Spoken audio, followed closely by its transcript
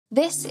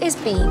This is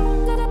Beam,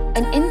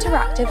 an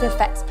interactive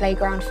effects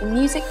playground for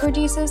music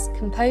producers,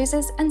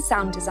 composers, and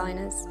sound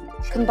designers,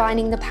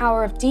 combining the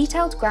power of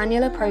detailed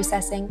granular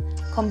processing,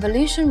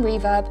 convolution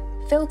reverb,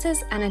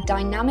 filters, and a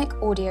dynamic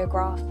audio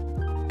graph.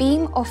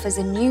 Beam offers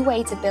a new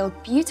way to build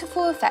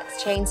beautiful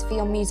effects chains for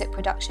your music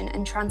production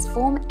and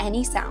transform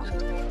any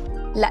sound.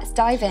 Let's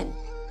dive in.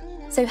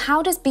 So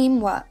how does Beam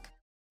work?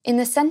 In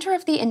the center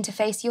of the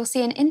interface, you'll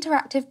see an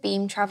interactive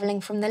beam traveling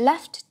from the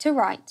left to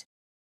right.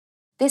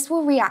 This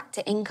will react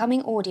to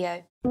incoming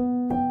audio.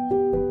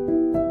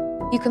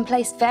 You can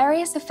place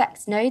various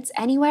effects nodes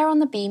anywhere on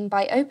the beam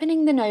by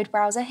opening the node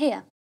browser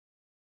here.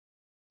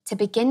 To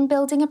begin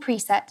building a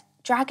preset,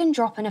 drag and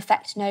drop an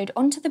effect node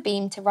onto the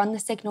beam to run the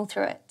signal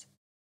through it.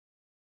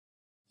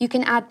 You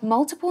can add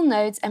multiple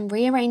nodes and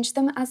rearrange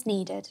them as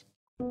needed.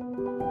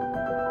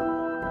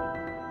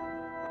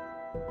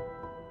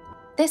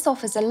 This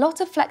offers a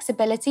lot of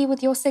flexibility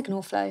with your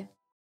signal flow.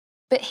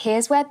 But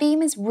here's where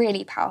Beam is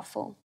really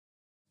powerful.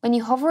 When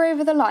you hover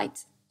over the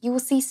light, you will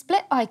see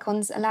split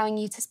icons allowing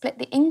you to split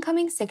the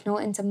incoming signal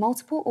into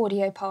multiple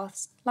audio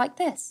paths, like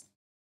this.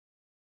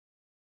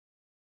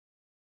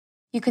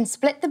 You can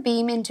split the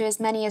beam into as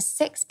many as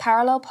 6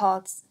 parallel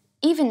paths,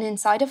 even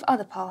inside of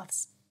other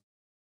paths.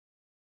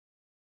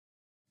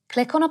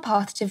 Click on a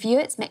path to view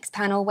its mix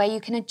panel where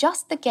you can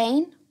adjust the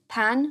gain,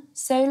 pan,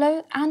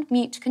 solo, and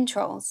mute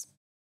controls.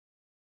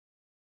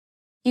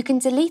 You can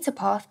delete a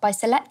path by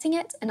selecting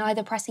it and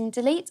either pressing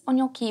delete on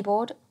your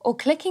keyboard or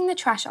clicking the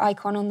trash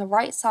icon on the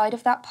right side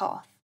of that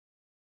path.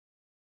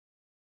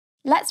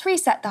 Let's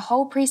reset the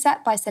whole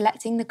preset by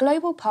selecting the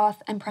global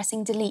path and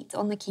pressing delete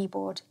on the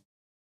keyboard.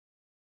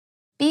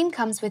 Beam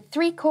comes with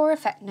 3 core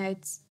effect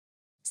nodes: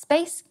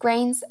 space,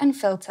 grains, and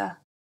filter.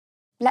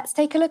 Let's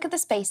take a look at the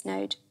space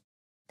node.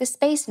 The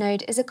space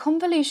node is a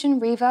convolution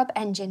reverb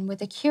engine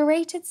with a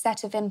curated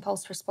set of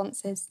impulse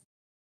responses.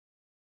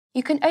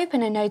 You can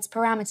open a node's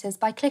parameters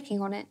by clicking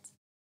on it.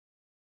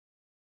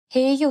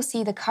 Here you'll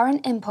see the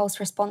current impulse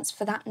response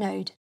for that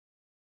node.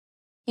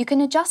 You can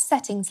adjust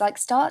settings like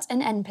start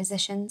and end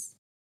positions,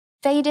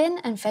 fade in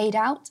and fade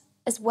out,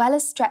 as well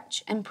as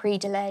stretch and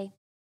pre-delay.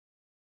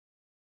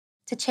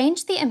 To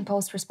change the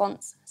impulse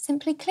response,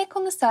 simply click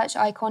on the search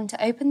icon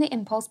to open the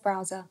impulse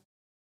browser.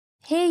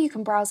 Here you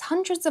can browse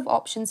hundreds of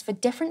options for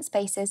different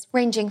spaces,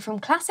 ranging from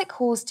classic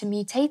halls to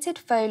mutated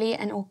Foley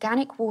and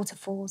organic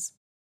waterfalls.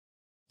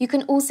 You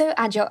can also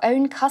add your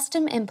own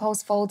custom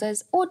impulse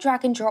folders or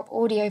drag and drop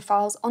audio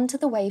files onto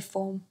the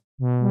waveform.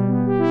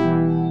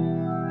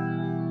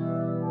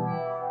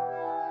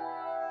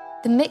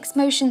 The Mix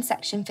Motion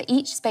section for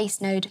each space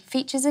node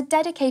features a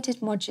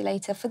dedicated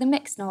modulator for the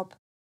mix knob.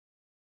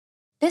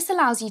 This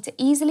allows you to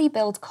easily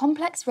build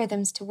complex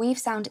rhythms to weave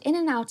sound in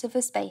and out of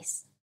a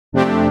space.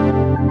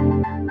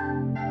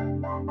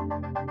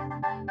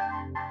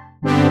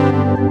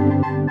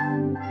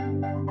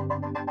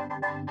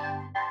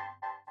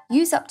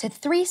 Use up to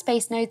 3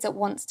 space nodes at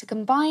once to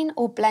combine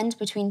or blend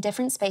between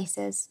different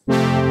spaces.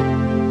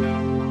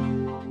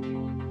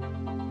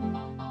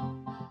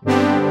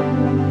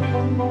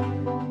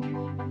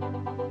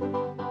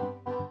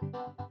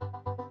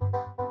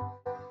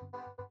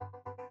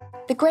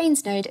 The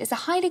Grains node is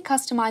a highly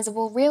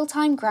customizable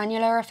real-time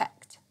granular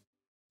effect.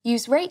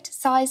 Use rate,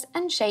 size,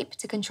 and shape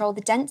to control the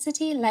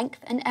density, length,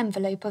 and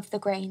envelope of the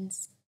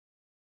grains.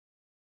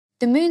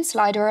 The moon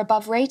slider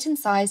above rate and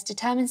size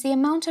determines the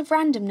amount of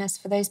randomness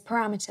for those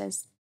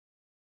parameters.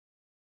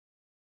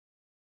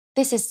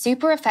 This is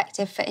super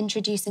effective for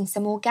introducing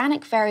some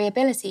organic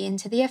variability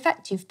into the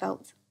effect you've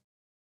built.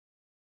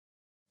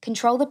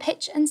 Control the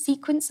pitch and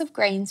sequence of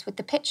grains with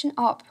the pitch and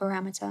arp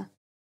parameter.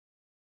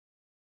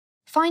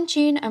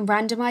 Fine-tune and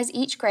randomize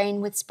each grain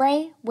with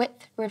spray,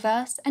 width,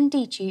 reverse, and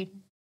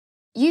detune.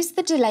 Use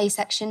the delay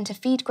section to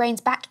feed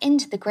grains back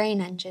into the grain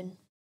engine.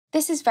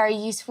 This is very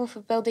useful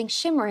for building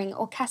shimmering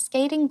or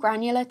cascading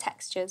granular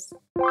textures.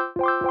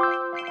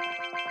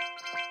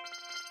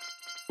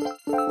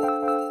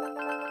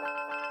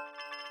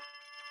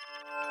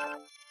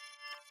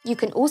 You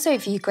can also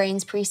view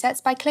grains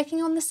presets by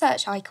clicking on the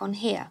search icon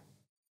here.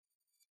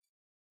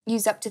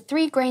 Use up to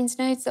 3 grains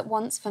nodes at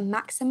once for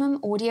maximum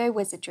audio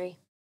wizardry.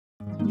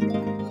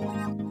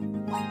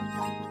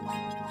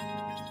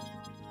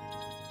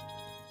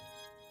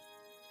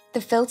 The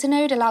filter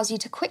node allows you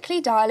to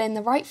quickly dial in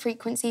the right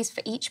frequencies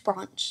for each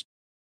branch.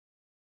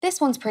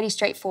 This one's pretty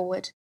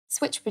straightforward.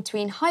 Switch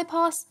between high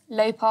pass,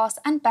 low pass,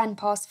 and band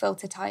pass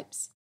filter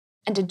types,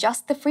 and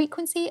adjust the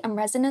frequency and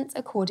resonance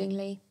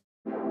accordingly.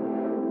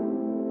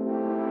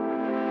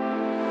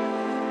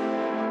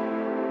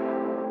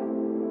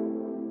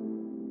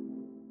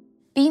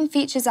 Beam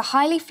features a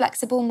highly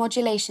flexible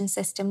modulation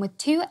system with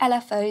 2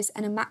 LFOs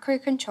and a macro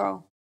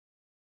control.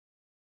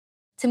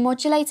 To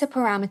modulate a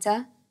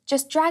parameter,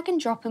 just drag and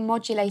drop a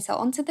modulator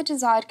onto the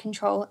desired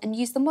control and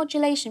use the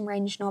modulation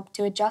range knob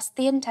to adjust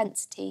the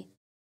intensity.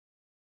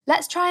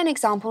 Let's try an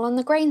example on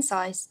the grain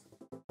size.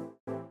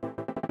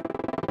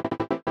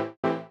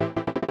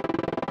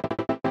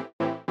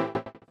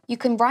 You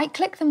can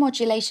right-click the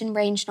modulation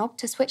range knob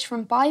to switch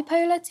from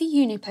bipolar to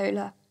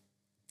unipolar.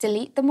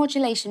 delete the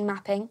modulation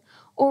mapping,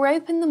 or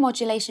open the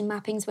modulation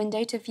mappings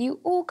window to view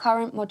all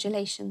current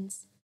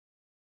modulations.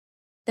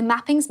 The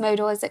mappings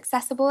modal is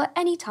accessible at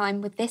any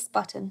time with this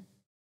button.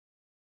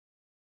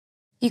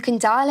 You can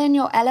dial in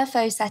your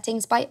LFO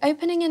settings by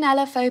opening an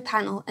LFO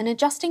panel and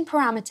adjusting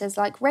parameters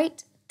like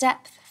rate,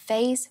 depth,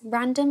 phase,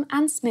 random,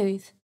 and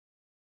smooth.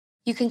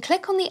 You can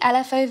click on the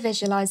LFO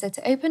visualizer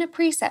to open a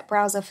preset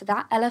browser for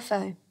that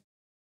LFO.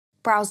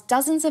 Browse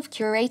dozens of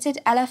curated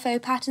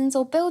LFO patterns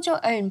or build your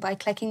own by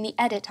clicking the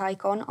edit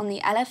icon on the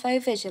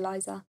LFO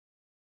visualizer.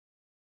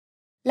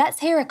 Let's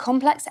hear a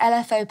complex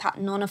LFO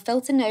pattern on a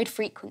filter node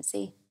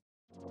frequency.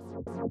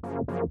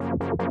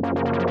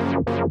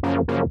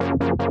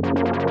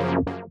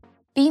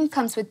 Beam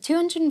comes with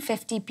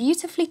 250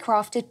 beautifully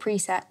crafted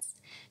presets,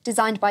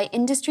 designed by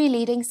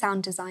industry-leading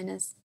sound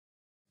designers.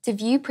 To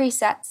view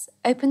presets,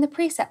 open the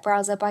preset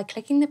browser by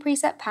clicking the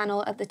preset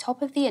panel at the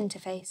top of the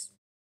interface.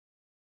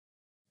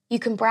 You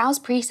can browse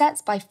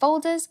presets by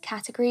folders,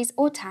 categories,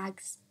 or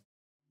tags.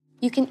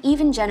 You can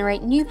even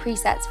generate new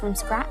presets from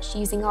scratch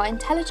using our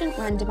intelligent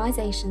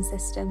randomization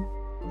system.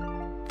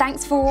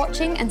 Thanks for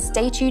watching and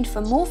stay tuned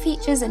for more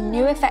features and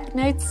new effect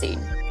nodes soon.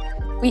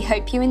 We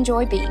hope you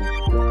enjoy Beam.